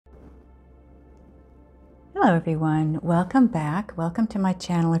Hello everyone, welcome back. Welcome to my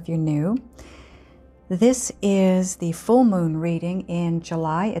channel if you're new. This is the full moon reading in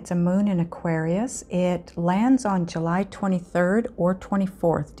July. It's a moon in Aquarius. It lands on July 23rd or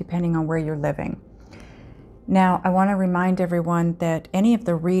 24th, depending on where you're living. Now, I want to remind everyone that any of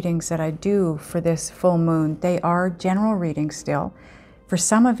the readings that I do for this full moon, they are general readings still. For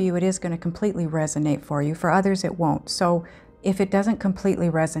some of you, it is going to completely resonate for you. For others, it won't. So if it doesn't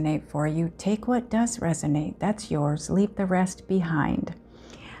completely resonate for you, take what does resonate. That's yours. Leave the rest behind.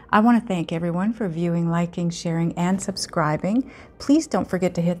 I want to thank everyone for viewing, liking, sharing, and subscribing. Please don't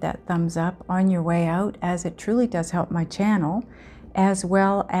forget to hit that thumbs up on your way out, as it truly does help my channel, as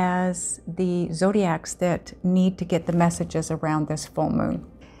well as the zodiacs that need to get the messages around this full moon.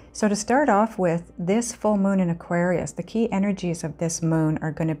 So to start off with, this full moon in Aquarius, the key energies of this moon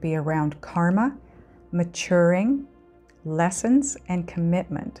are going to be around karma, maturing, lessons, and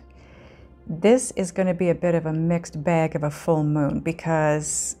commitment. This is going to be a bit of a mixed bag of a full moon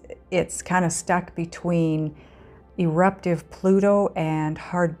because it's kind of stuck between eruptive Pluto and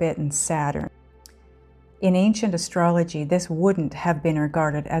hard-bitten Saturn. In ancient astrology, this wouldn't have been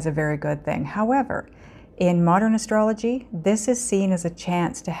regarded as a very good thing. However, in modern astrology, this is seen as a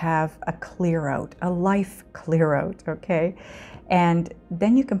chance to have a clear out, a life clear out, okay? And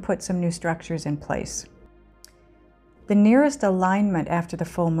then you can put some new structures in place. The nearest alignment after the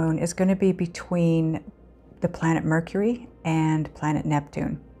full moon is going to be between the planet Mercury and planet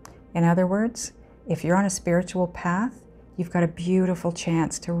Neptune. In other words, if you're on a spiritual path, you've got a beautiful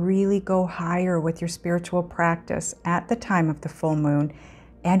chance to really go higher with your spiritual practice at the time of the full moon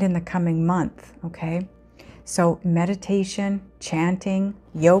and in the coming month, okay? So meditation, chanting,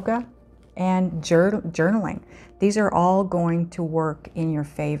 yoga, and journaling, these are all going to work in your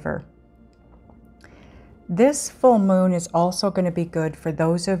favor. This full moon is also going to be good for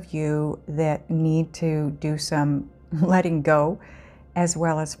those of you that need to do some letting go as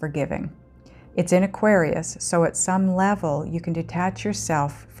well as forgiving. It's in Aquarius, so at some level you can detach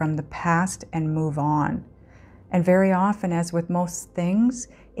yourself from the past and move on. And very often, as with most things,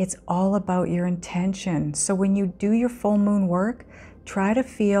 it's all about your intention. So when you do your full moon work, try to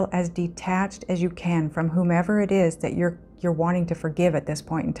feel as detached as you can from whomever it is that you're wanting to forgive at this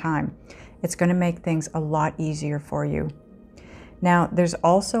point in time. It's going to make things a lot easier for you. Now, there's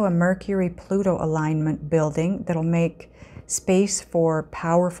also a Mercury-Pluto alignment building that'll make space for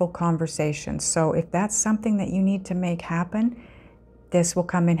powerful conversations. So if that's something that you need to make happen, this will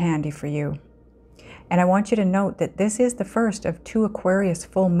come in handy for you. And I want you to note that this is the first of 2 Aquarius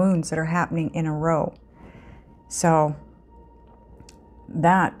full moons that are happening in a row. So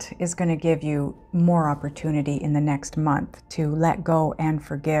that is going to give you more opportunity in the next month to let go and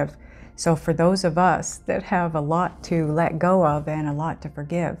forgive. So for those of us that have a lot to let go of and a lot to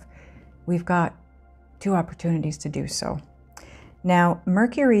forgive, we've got 2 opportunities to do so. Now,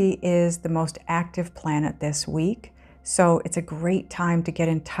 Mercury is the most active planet this week, so it's a great time to get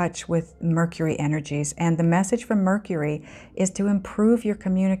in touch with Mercury energies. And the message from Mercury is to improve your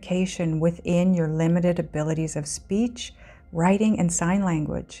communication within your limited abilities of speech, writing, and sign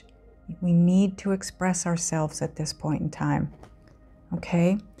language. We need to express ourselves at this point in time,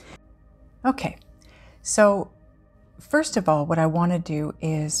 okay? Okay, so first of all, what I want to do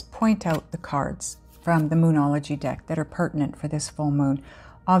is point out the cards from the Moonology deck that are pertinent for this full moon.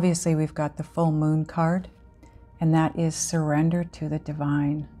 Obviously, we've got the full moon card, and that is surrender to the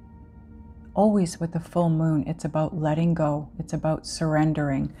divine. Always with the full moon, it's about letting go. It's about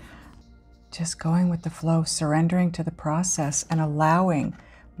surrendering. Just going with the flow, surrendering to the process and allowing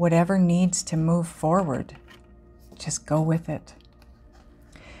whatever needs to move forward. Just go with it.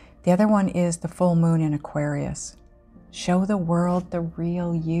 The other one is the full moon in Aquarius. Show the world the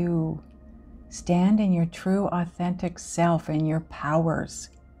real you. Stand in your true, authentic self and your powers.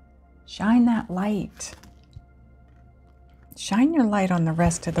 Shine that light. Shine your light on the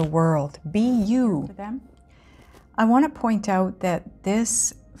rest of the world. Be you. For them. I want to point out that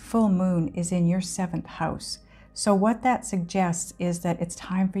this full moon is in your 7th house. So what that suggests is that it's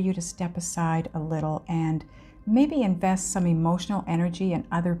time for you to step aside a little and maybe invest some emotional energy in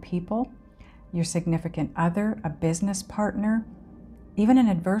other people, your significant other, a business partner, even an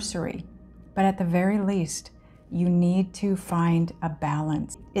adversary. But at the very least, you need to find a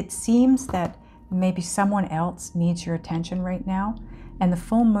balance. It seems that maybe someone else needs your attention right now, and the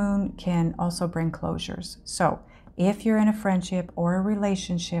full moon can also bring closures. So if you're in a friendship or a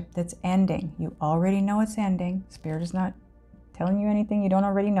relationship that's ending, you already know it's ending. Spirit is not telling you anything you don't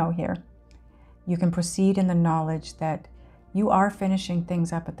already know here. You can proceed in the knowledge that you are finishing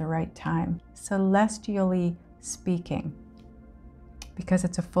things up at the right time, celestially speaking. because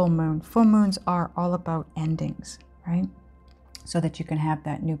it's a full moon. Full moons are all about endings, right? So that you can have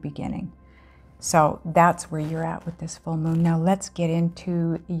that new beginning. So that's where you're at with this full moon. Now let's get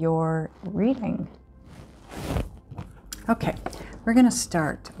into your reading. Okay, we're going to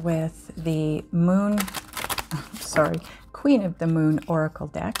start with the Queen of the Moon Oracle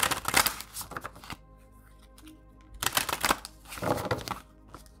deck.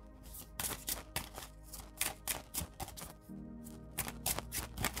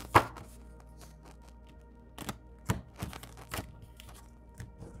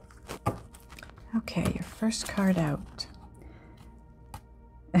 Okay, your first card out.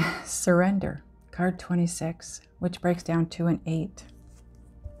 Surrender, card 26, which breaks down to an 8.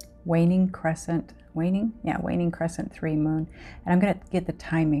 Waning crescent 3 moon. And I'm going to get the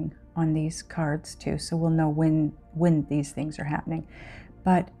timing on these cards too, so we'll know when these things are happening.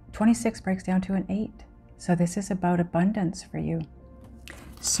 But 26 breaks down to an 8. So this is about abundance for you.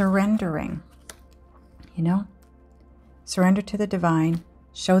 Surrendering, you know? Surrender to the divine.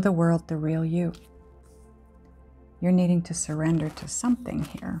 Show the world the real you. You're needing to surrender to something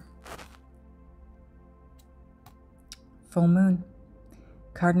here. Full moon.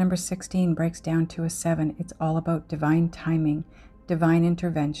 Card number 16 breaks down to a 7. It's all about divine timing, divine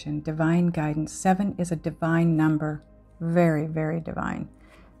intervention, divine guidance. 7 is a divine number. Very, very divine.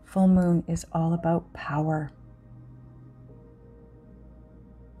 Full moon is all about power.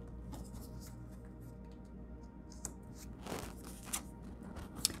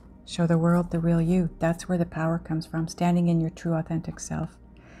 Show the world the real you. That's where the power comes from, standing in your true, authentic self.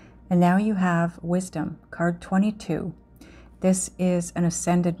 And now you have wisdom, card 22. This is an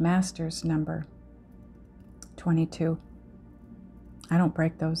ascended master's number, 22. I don't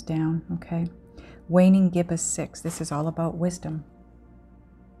break those down, okay? Waning gibbous 6. This is all about wisdom.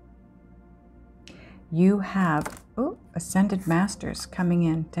 You have ascended masters coming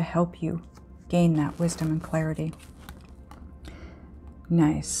in to help you gain that wisdom and clarity.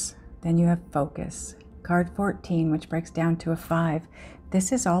 Nice. Then you have focus. Card 14, which breaks down to a 5.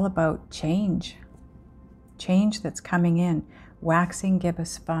 This is all about change. Change that's coming in. Waxing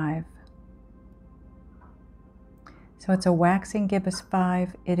gibbous 5. So it's a waxing gibbous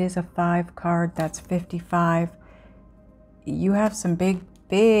 5. It is a 5 card. That's 55. You have some big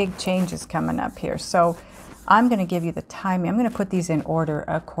changes coming up here. So I'm going to give you the timing. I'm going to put these in order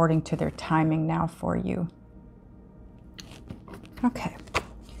according to their timing now for you. Okay.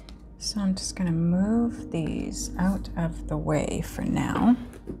 So I'm just going to move these out of the way for now.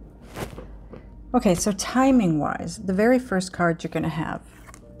 Okay, so timing-wise, the very first card you're going to have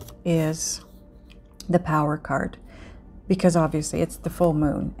is the Power card, because obviously it's the full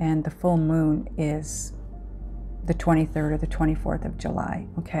moon, and the full moon is the 23rd or the 24th of July,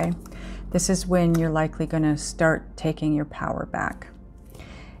 okay? This is when you're likely going to start taking your power back.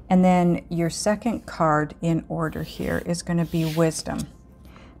 And then your second card in order here is going to be Wisdom,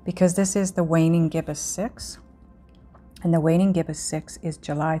 because this is the waning gibbous 6, and the waning gibbous 6 is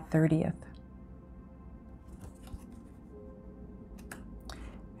July 30th.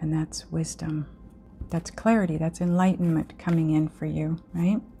 And that's wisdom. That's clarity. That's enlightenment coming in for you,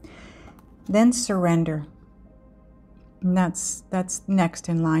 right? Then surrender. And that's next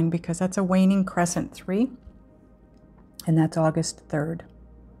in line, because that's a waning crescent 3, and that's August 3rd.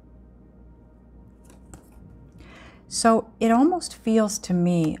 So it almost feels to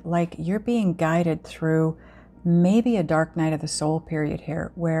me like you're being guided through maybe a dark night of the soul period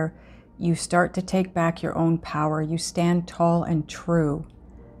here, where you start to take back your own power, you stand tall and true,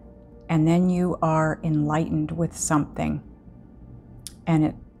 and then you are enlightened with something.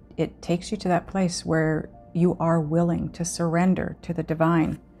 And it takes you to that place where you are willing to surrender to the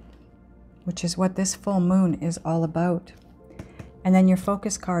divine, which is what this full moon is all about. And then your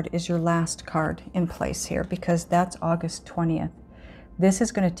focus card is your last card in place here, because that's August 20th. This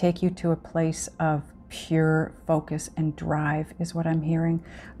is going to take you to a place of pure focus and drive, is what I'm hearing.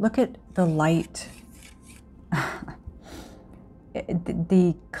 Look at the light,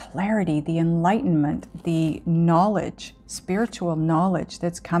 the clarity, the enlightenment, the knowledge, spiritual knowledge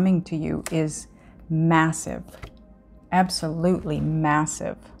that's coming to you is massive, absolutely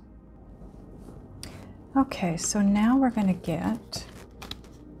massive. Okay, so now we're going to get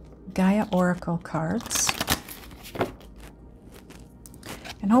Gaia Oracle cards.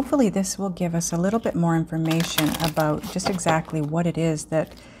 And hopefully this will give us a little bit more information about just exactly what it is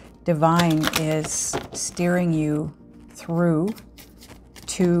that Divine is steering you through,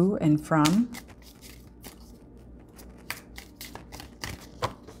 to, and from.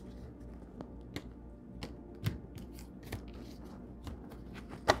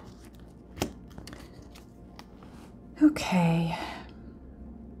 Okay,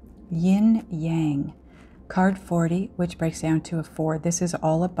 Yin Yang. Card 40, which breaks down to a 4. This is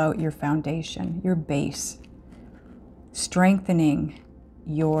all about your foundation, your base. Strengthening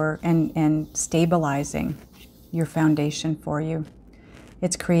your and stabilizing your foundation for you.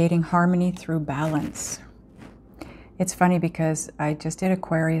 It's creating harmony through balance. It's funny because I just did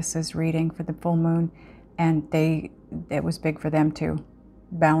Aquarius's reading for the full moon, and it was big for them too.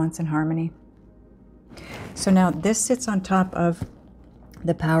 Balance and harmony. So now this sits on top of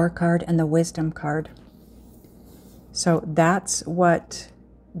the Power card and the Wisdom card. So that's what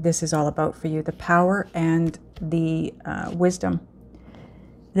this is all about for you, the Power and the Wisdom.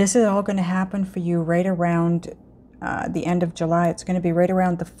 This is all going to happen for you right around the end of July. It's going to be right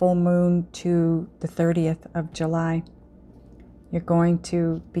around the full moon to the 30th of July. You're going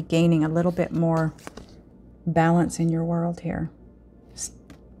to be gaining a little bit more balance in your world here.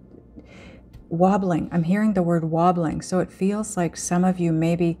 Wobbling. I'm hearing the word wobbling. So it feels like some of you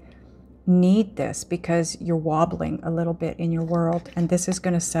maybe need this because you're wobbling a little bit in your world. And this is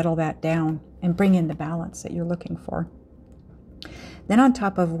going to settle that down and bring in the balance that you're looking for. Then on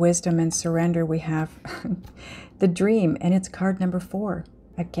top of Wisdom and Surrender, we have the Dream, and it's card number 4.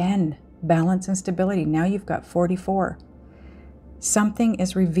 Again, balance and stability. Now you've got 44. Something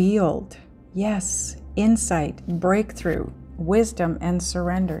is revealed. Yes, insight, breakthrough, wisdom and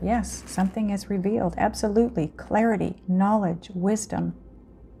surrender. Yes, something is revealed. Absolutely. Clarity, knowledge, wisdom.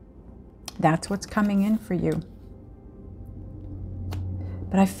 That's what's coming in for you.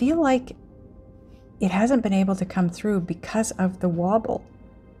 But I feel like it hasn't been able to come through because of the wobble.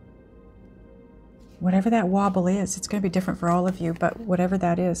 Whatever that wobble is, it's going to be different for all of you, but whatever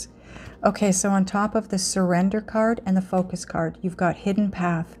that is. Okay, so on top of the Surrender card and the Focus card, you've got Hidden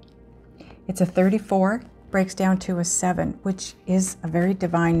Path. It's a 34, breaks down to a 7, which is a very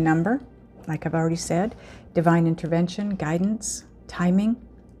divine number, like I've already said. Divine intervention, guidance, timing,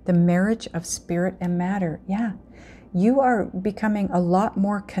 the marriage of spirit and matter. Yeah, you are becoming a lot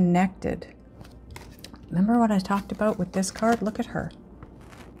more connected. Remember what I talked about with this card? Look at her.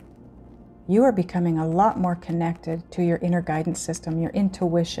 You are becoming a lot more connected to your inner guidance system, your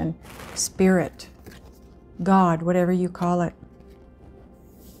intuition, spirit, God, whatever you call it.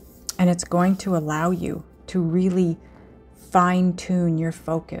 And it's going to allow you to really fine-tune your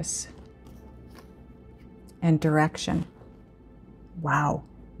focus and direction. Wow,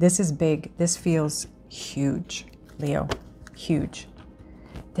 this is big. This feels huge, Leo, huge.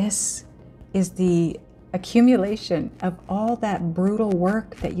 This is the accumulation of all that brutal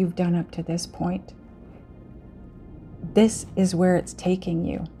work that you've done up to this point. This is where it's taking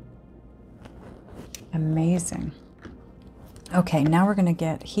you. Amazing. Okay, now we're going to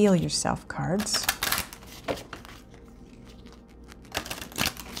get Heal Yourself cards.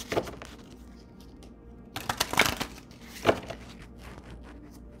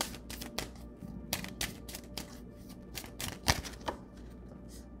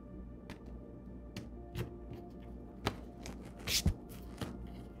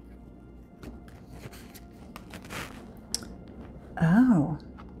 Oh,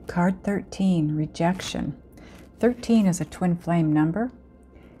 card 13, Rejection. 13 is a twin flame number,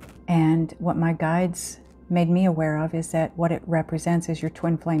 and what my guides made me aware of is that what it represents is your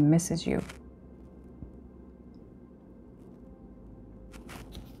twin flame misses you.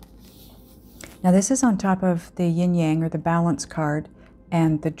 Now this is on top of the Yin Yang, or the Balance card,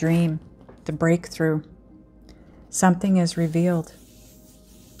 and the Dream, the Breakthrough. Something is revealed.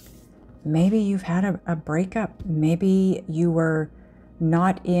 Maybe you've had a breakup. Maybe you were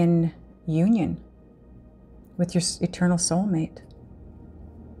not in union with your eternal soulmate.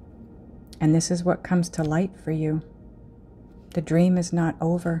 And this is what comes to light for you. The dream is not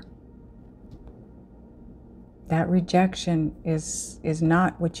over. That rejection is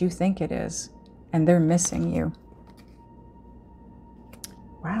not what you think it is, and they're missing you.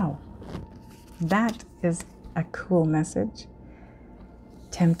 Wow, that is a cool message.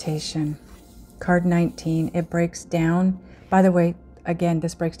 Temptation, card 19, it breaks down. By the way, again,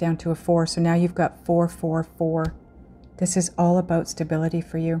 this breaks down to a 4, so now you've got 4, 4, 4. This is all about stability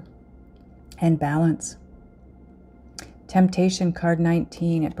for you and balance. Temptation, card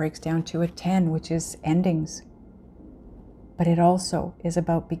 19, it breaks down to a 10, which is endings. But it also is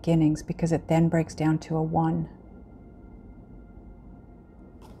about beginnings, because it then breaks down to a 1.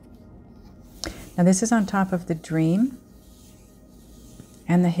 Now this is on top of the Dream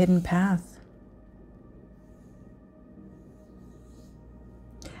and the Hidden Path.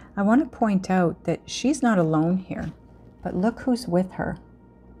 I want to point out that she's not alone here, but look who's with her.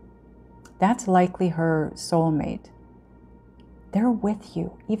 That's likely her soulmate. They're with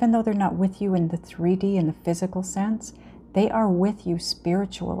you, even though they're not with you in the 3D, in the physical sense. They are with you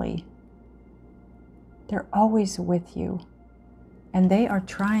spiritually. They're always with you. And they are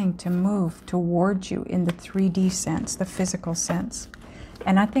trying to move towards you in the 3D sense, the physical sense.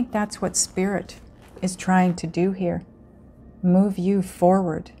 And I think that's what Spirit is trying to do here. Move you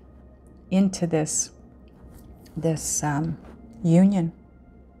forward into this union.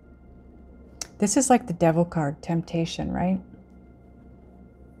 This is like the Devil card, temptation, right?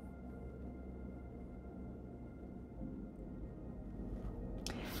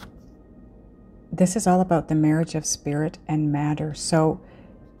 This is all about the marriage of spirit and matter. So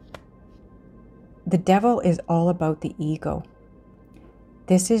the Devil is all about the ego.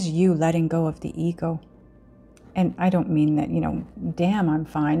 This is you letting go of the ego. And I don't mean that, damn, I'm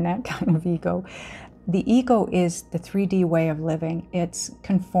fine, that kind of ego. The ego is the 3D way of living. It's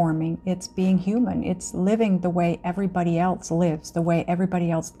conforming. It's being human. It's living the way everybody else lives, the way everybody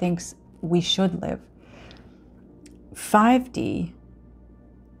else thinks we should live. 5D,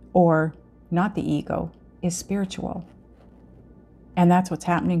 or not the ego, is spiritual. And that's what's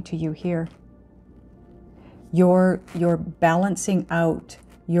happening to you here. You're balancing out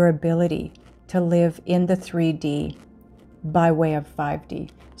your ability to live in the 3D by way of 5D.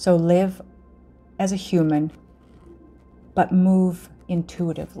 So live as a human, but move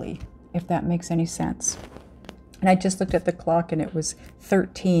intuitively, if that makes any sense. And I just looked at the clock and it was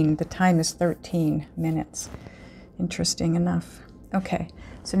 13. The time is 13 minutes. Interesting enough. Okay,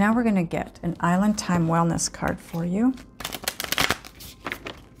 so now we're going to get an Island Time Wellness card for you.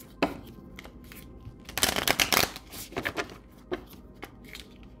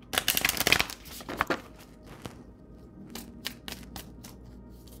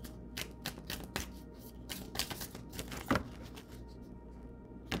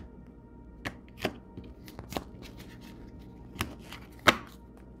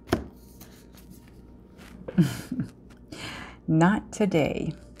 Not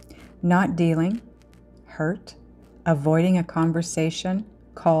today. Not dealing, hurt, avoiding a conversation,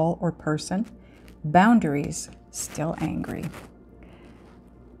 call, or person. Boundaries, still angry.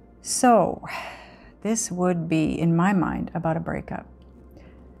 So, this would be, in my mind, about a breakup.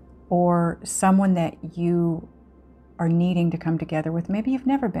 Or someone that you are needing to come together with. Maybe you've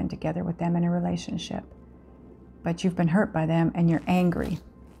never been together with them in a relationship, but you've been hurt by them and you're angry,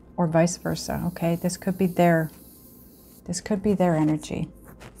 or vice versa, okay? This could be their energy.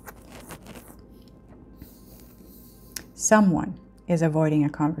 Someone is avoiding a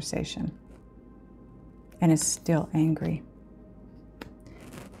conversation and is still angry.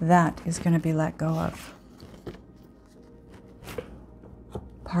 That is going to be let go of.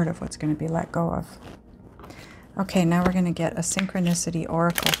 Part of what's going to be let go of. Okay, now we're going to get a Synchronicity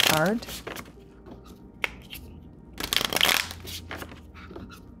Oracle card.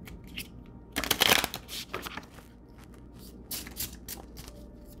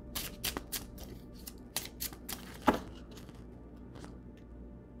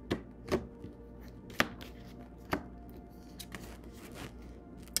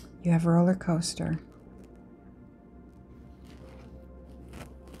 You have roller coaster.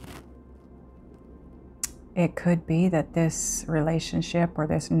 It could be that this relationship or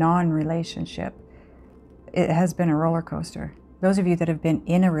this non-relationship, it has been a roller coaster. Those of you that have been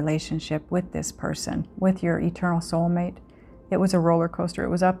in a relationship with this person, with your eternal soulmate, it was a roller coaster. It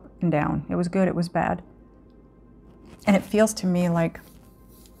was up and down. It was good. It was bad. And it feels to me like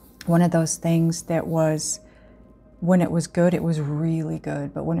one of those things that was, when it was good, it was really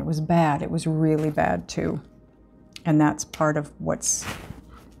good. But when it was bad, it was really bad too. And that's part of what's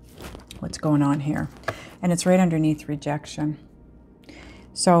going on here. And it's right underneath rejection.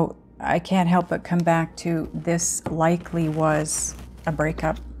 So I can't help but come back to this likely was a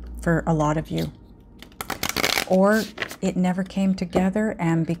breakup for a lot of you. Or it never came together,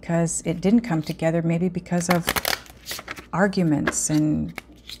 and because it didn't come together, maybe because of arguments and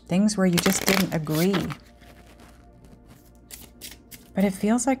things where you just didn't agree. But it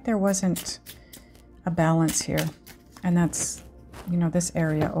feels like there wasn't a balance here. And that's, this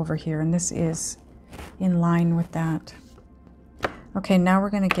area over here. And this is in line with that. Okay, now we're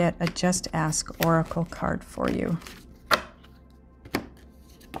going to get a Just Ask Oracle card for you.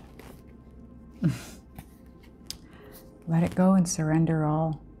 Let it go and surrender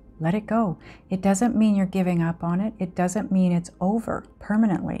all. Let it go. It doesn't mean you're giving up on it. It doesn't mean it's over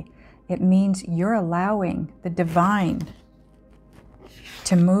permanently. It means you're allowing the divine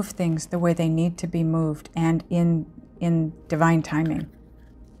to move things the way they need to be moved, and in divine timing.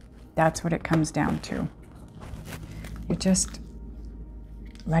 That's what it comes down to. You're just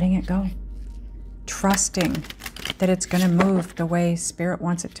letting it go. Trusting that it's going to move the way Spirit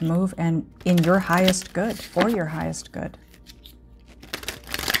wants it to move, and in your highest good, for your highest good.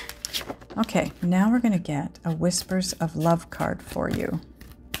 Okay, now we're going to get a Whispers of Love card for you.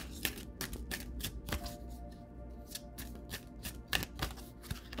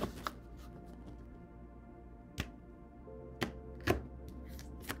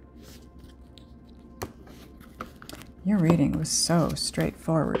 Your reading was so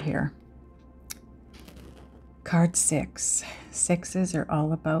straightforward here. Card 6. Sixes are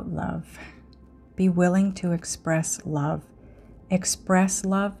all about love. Be willing to express love. Express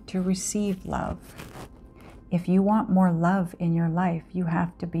love to receive love. If you want more love in your life, you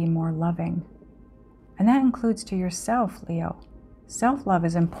have to be more loving. And that includes to yourself, Leo. Self-love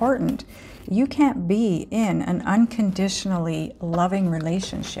is important. You can't be in an unconditionally loving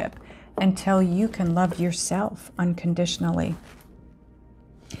relationship until you can love yourself unconditionally.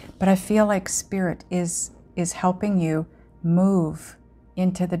 But I feel like Spirit is helping you move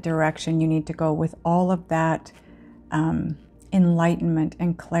into the direction you need to go with all of that enlightenment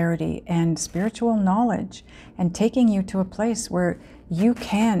and clarity and spiritual knowledge, and taking you to a place where you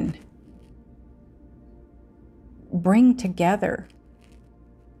can bring together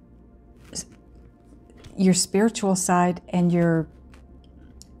your spiritual side and your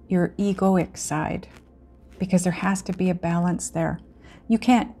egoic side, because there has to be a balance there. You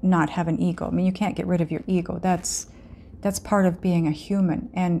can't not have an ego. I mean, you can't get rid of your ego. That's part of being a human,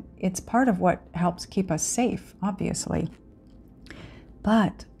 and it's part of what helps keep us safe, obviously.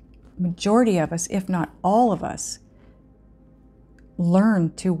 But majority of us, if not all of us,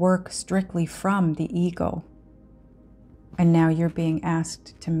 learn to work strictly from the ego. And now you're being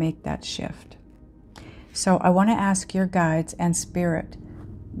asked to make that shift. So I want to ask your guides and Spirit,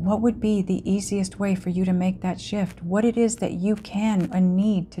 what would be the easiest way for you to make that shift? What it is that you can and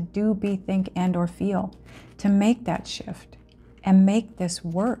need to do, be, think, and or feel to make that shift and make this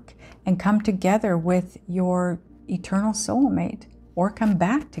work and come together with your eternal soulmate, or come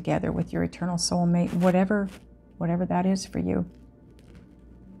back together with your eternal soulmate, whatever that is for you.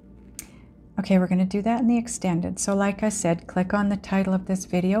 Okay, we're going to do that in the extended. So like I said, click on the title of this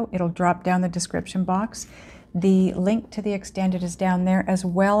video. It'll drop down the description box. The link to the extended is down there, as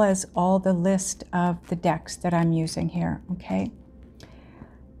well as all the list of the decks that I'm using here, okay?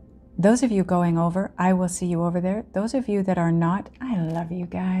 Those of you going over, I will see you over there. Those of you that are not, I love you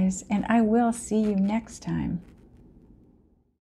guys, and I will see you next time.